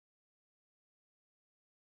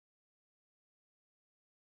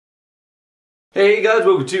Hey guys,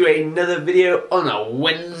 welcome to another video on a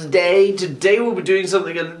Wednesday. Today we'll be doing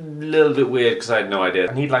something a little bit weird because I had no idea.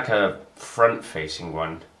 I need like a front-facing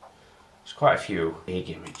one. There's quite a few. Big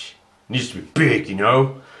image. Needs to be big, you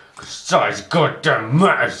know? Because size goddamn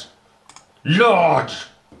matters. Large!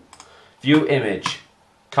 View image.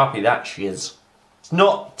 Copy that shiz. It's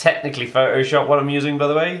not technically Photoshop what I'm using, by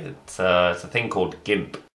the way. It's a thing called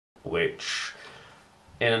GIMP, which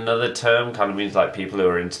in another term kind of means like people who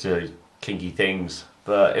are into kinky things,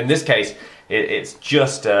 but in this case it's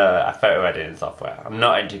just a photo editing software. I'm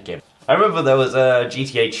not into GIMP. I remember there was a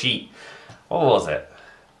GTA cheat. What was it?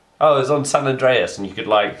 Oh, it was on San Andreas and you could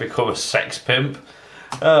like become a sex pimp.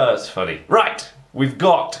 It's funny. Right, we've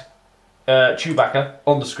got Chewbacca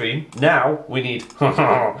on the screen. Now we need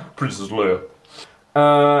Princess Leia.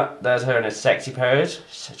 There's her in a sexy pose.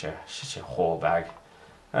 Such a whore bag.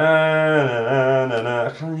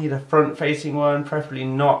 I kind of need a front-facing one, preferably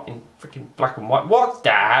not in freaking black and white. What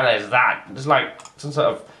the hell is that? It's like some sort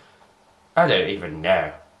of, I don't even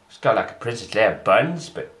know. It's got like a Princess Leia buns,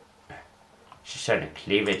 but she's showing her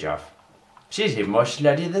cleavage off. She's even more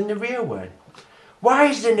slutty than the real one. Why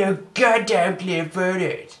is there no goddamn clear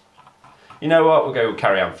photos? You know what? We'll go with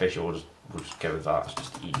Carrie Ann Fisher. We'll just go with that. It's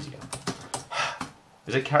just easier.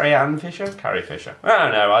 Is it Carrie Ann Fisher? Carrie Fisher. I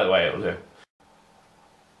don't know. Either way, it'll do.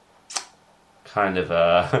 Kind of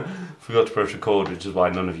forgot to press record, which is why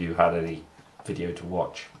none of you had any video to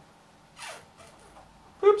watch.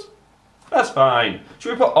 Oops. That's fine.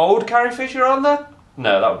 Should we put old Carrie Fisher on there?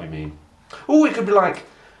 No, that would be mean. Oh, it could be like,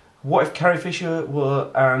 what if Carrie Fisher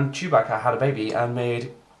and Chewbacca had a baby and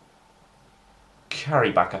made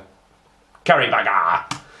Carrie-Bacca?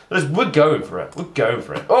 Carrie-Bacca! We're going for it. We're going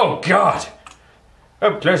for it. Oh, God!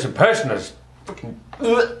 Up close and personal. Fucking...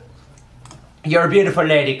 You're a beautiful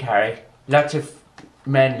lady, Carrie. Lots of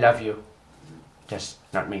men love you. Just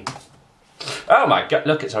not me. Oh my God,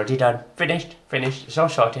 look, it's already done. Finished. It's all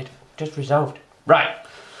sorted. Just resolved. Right.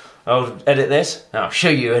 I'll edit this and I'll show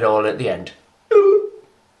you it all at the end.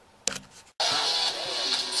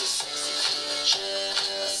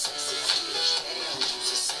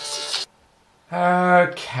 Oh,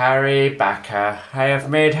 Carrie-Bacca. I have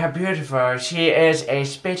made her beautiful. She is a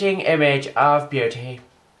spitting image of beauty.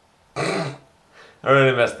 I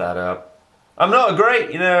really messed that up. I'm not a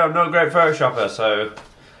great Photoshopper, so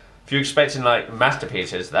if you're expecting like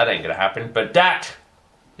masterpieces, that ain't gonna happen, but that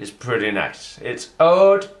is pretty nice. It's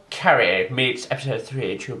Old Carrie meets episode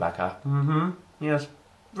 3 Chewbacca. Yes,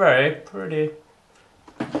 very pretty.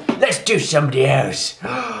 Let's do somebody else.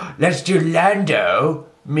 Let's do Lando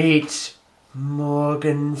meets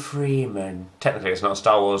Morgan Freeman. Technically it's not a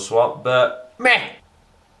Star Wars swap, but meh.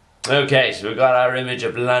 Okay, so we've got our image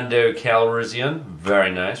of Lando Calrissian.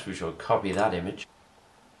 Very nice, we shall copy that image.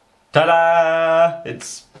 Ta-da!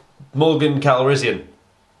 It's Morgan Calrissian.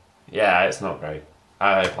 Yeah, it's not great.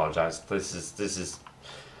 I apologise. This is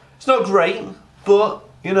it's not great, but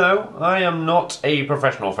you know, I am not a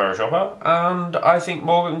professional Photoshopper and I think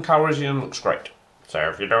Morgan Calrissian looks great. So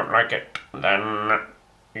if you don't like it, then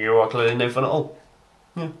you are clearly no fun at all.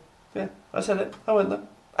 Yeah, I said it. I went there.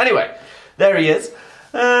 Anyway, there he is.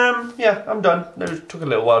 Yeah, I'm done. It took a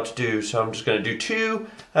little while to do, so I'm just going to do 2,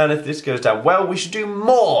 and if this goes down well, we should do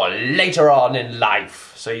more later on in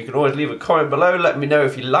life. So you can always leave a comment below, let me know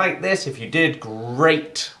if you like this. If you did,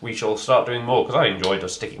 great. We shall start doing more, because I enjoy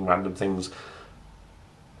just sticking random things.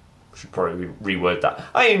 Should probably reword that.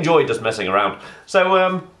 I enjoy just messing around.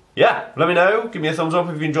 So, yeah, let me know. Give me a thumbs up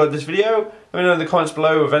if you enjoyed this video. Let me know in the comments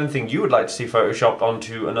below of anything you would like to see photoshopped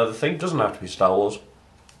onto another thing. Doesn't have to be Star Wars.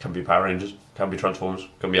 Can be Power Rangers, can be Transformers,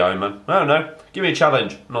 can be Iron Man. I don't know. Give me a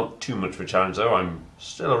challenge. Not too much of a challenge though, I'm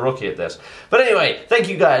still a rookie at this. But anyway, thank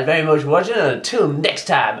you guys very much for watching, and until next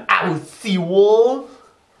time, I will see you all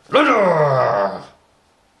later!